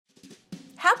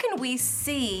How can we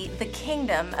see the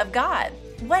kingdom of God?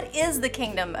 What is the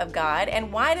kingdom of God,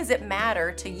 and why does it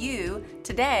matter to you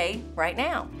today, right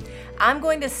now? I'm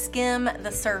going to skim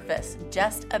the surface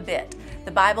just a bit.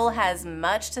 The Bible has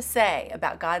much to say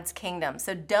about God's kingdom,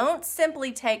 so don't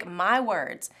simply take my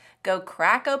words. Go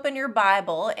crack open your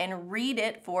Bible and read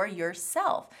it for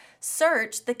yourself.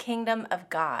 Search the kingdom of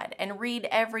God and read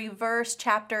every verse,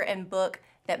 chapter, and book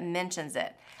that mentions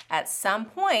it. At some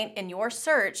point in your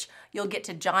search, you'll get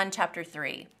to John chapter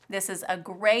 3. This is a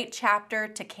great chapter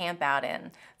to camp out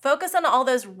in. Focus on all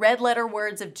those red letter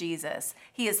words of Jesus.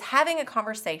 He is having a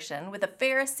conversation with a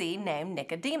Pharisee named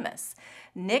Nicodemus.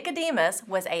 Nicodemus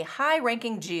was a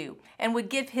high-ranking Jew and would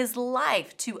give his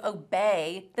life to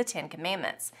obey the Ten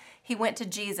Commandments. He went to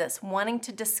Jesus wanting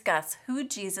to discuss who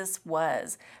Jesus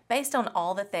was based on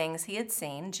all the things he had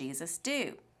seen Jesus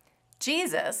do.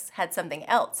 Jesus had something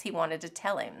else he wanted to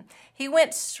tell him. He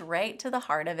went straight to the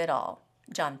heart of it all.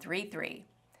 John 3:3.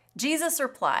 Jesus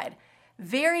replied,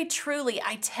 "Very truly,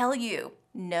 I tell you,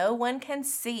 no one can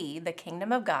see the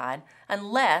kingdom of God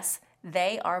unless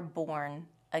they are born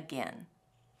again."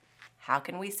 How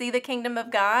can we see the kingdom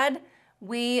of God?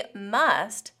 We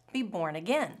must be born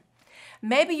again.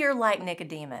 Maybe you're like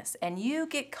Nicodemus and you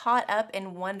get caught up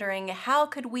in wondering, how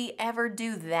could we ever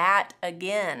do that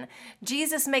again?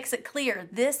 Jesus makes it clear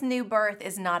this new birth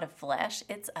is not of flesh,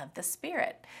 it's of the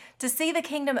Spirit. To see the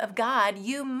kingdom of God,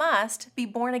 you must be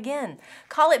born again.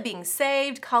 Call it being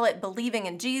saved, call it believing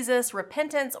in Jesus,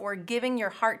 repentance, or giving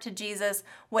your heart to Jesus,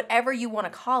 whatever you want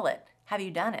to call it. Have you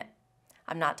done it?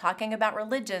 I'm not talking about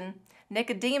religion.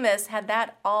 Nicodemus had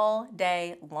that all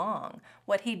day long.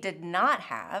 What he did not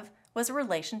have was a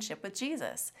relationship with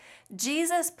Jesus.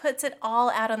 Jesus puts it all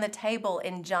out on the table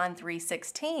in John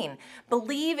 3:16.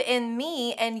 Believe in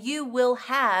me and you will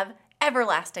have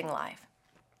everlasting life.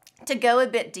 To go a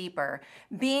bit deeper,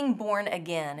 being born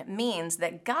again means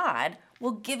that God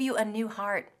will give you a new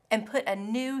heart and put a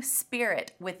new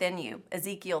spirit within you.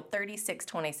 Ezekiel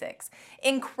 36:26.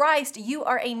 In Christ, you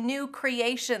are a new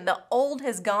creation. The old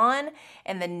has gone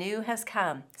and the new has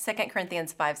come. 2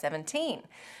 Corinthians 5:17.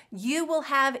 You will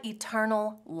have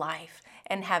eternal life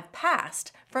and have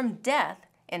passed from death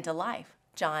into life.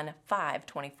 John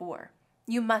 5:24.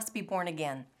 You must be born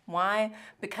again. Why?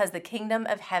 Because the kingdom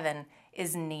of heaven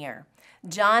is near.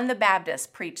 John the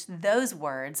Baptist preached those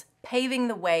words, paving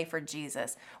the way for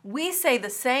Jesus. We say the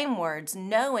same words,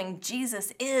 knowing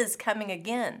Jesus is coming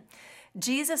again.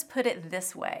 Jesus put it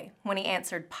this way when he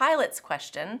answered Pilate's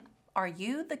question, "Are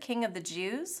you the king of the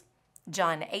Jews?"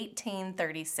 John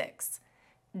 18:36.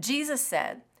 Jesus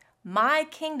said, "My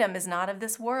kingdom is not of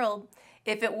this world.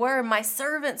 If it were, my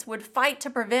servants would fight to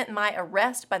prevent my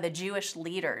arrest by the Jewish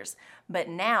leaders. But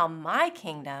now my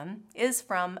kingdom is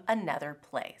from another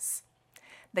place."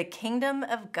 The kingdom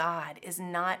of God is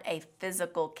not a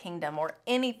physical kingdom or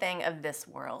anything of this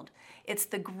world. It's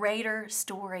the greater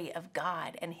story of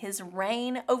God and his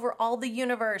reign over all the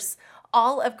universe,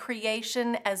 all of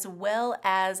creation, as well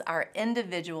as our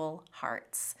individual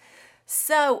hearts.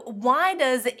 So why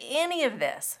does any of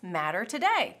this matter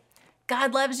today?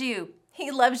 God loves you.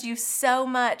 He loves you so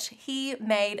much. He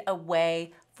made a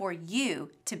way for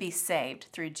you to be saved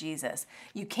through Jesus.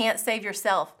 You can't save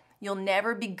yourself. You'll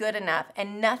never be good enough,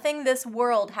 and nothing this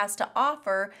world has to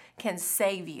offer can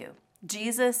save you.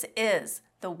 Jesus is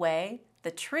the way,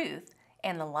 the truth,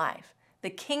 and the life.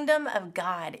 The kingdom of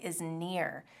God is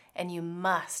near, and you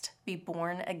must be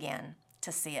born again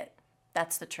to see it.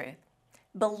 That's the truth.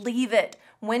 Believe it.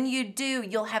 When you do,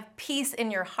 you'll have peace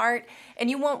in your heart and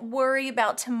you won't worry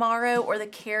about tomorrow or the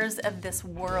cares of this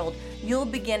world. You'll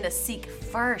begin to seek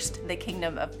first the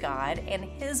kingdom of God and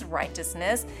his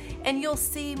righteousness, and you'll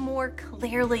see more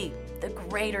clearly the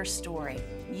greater story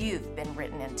you've been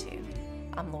written into.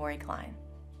 I'm Lori Klein.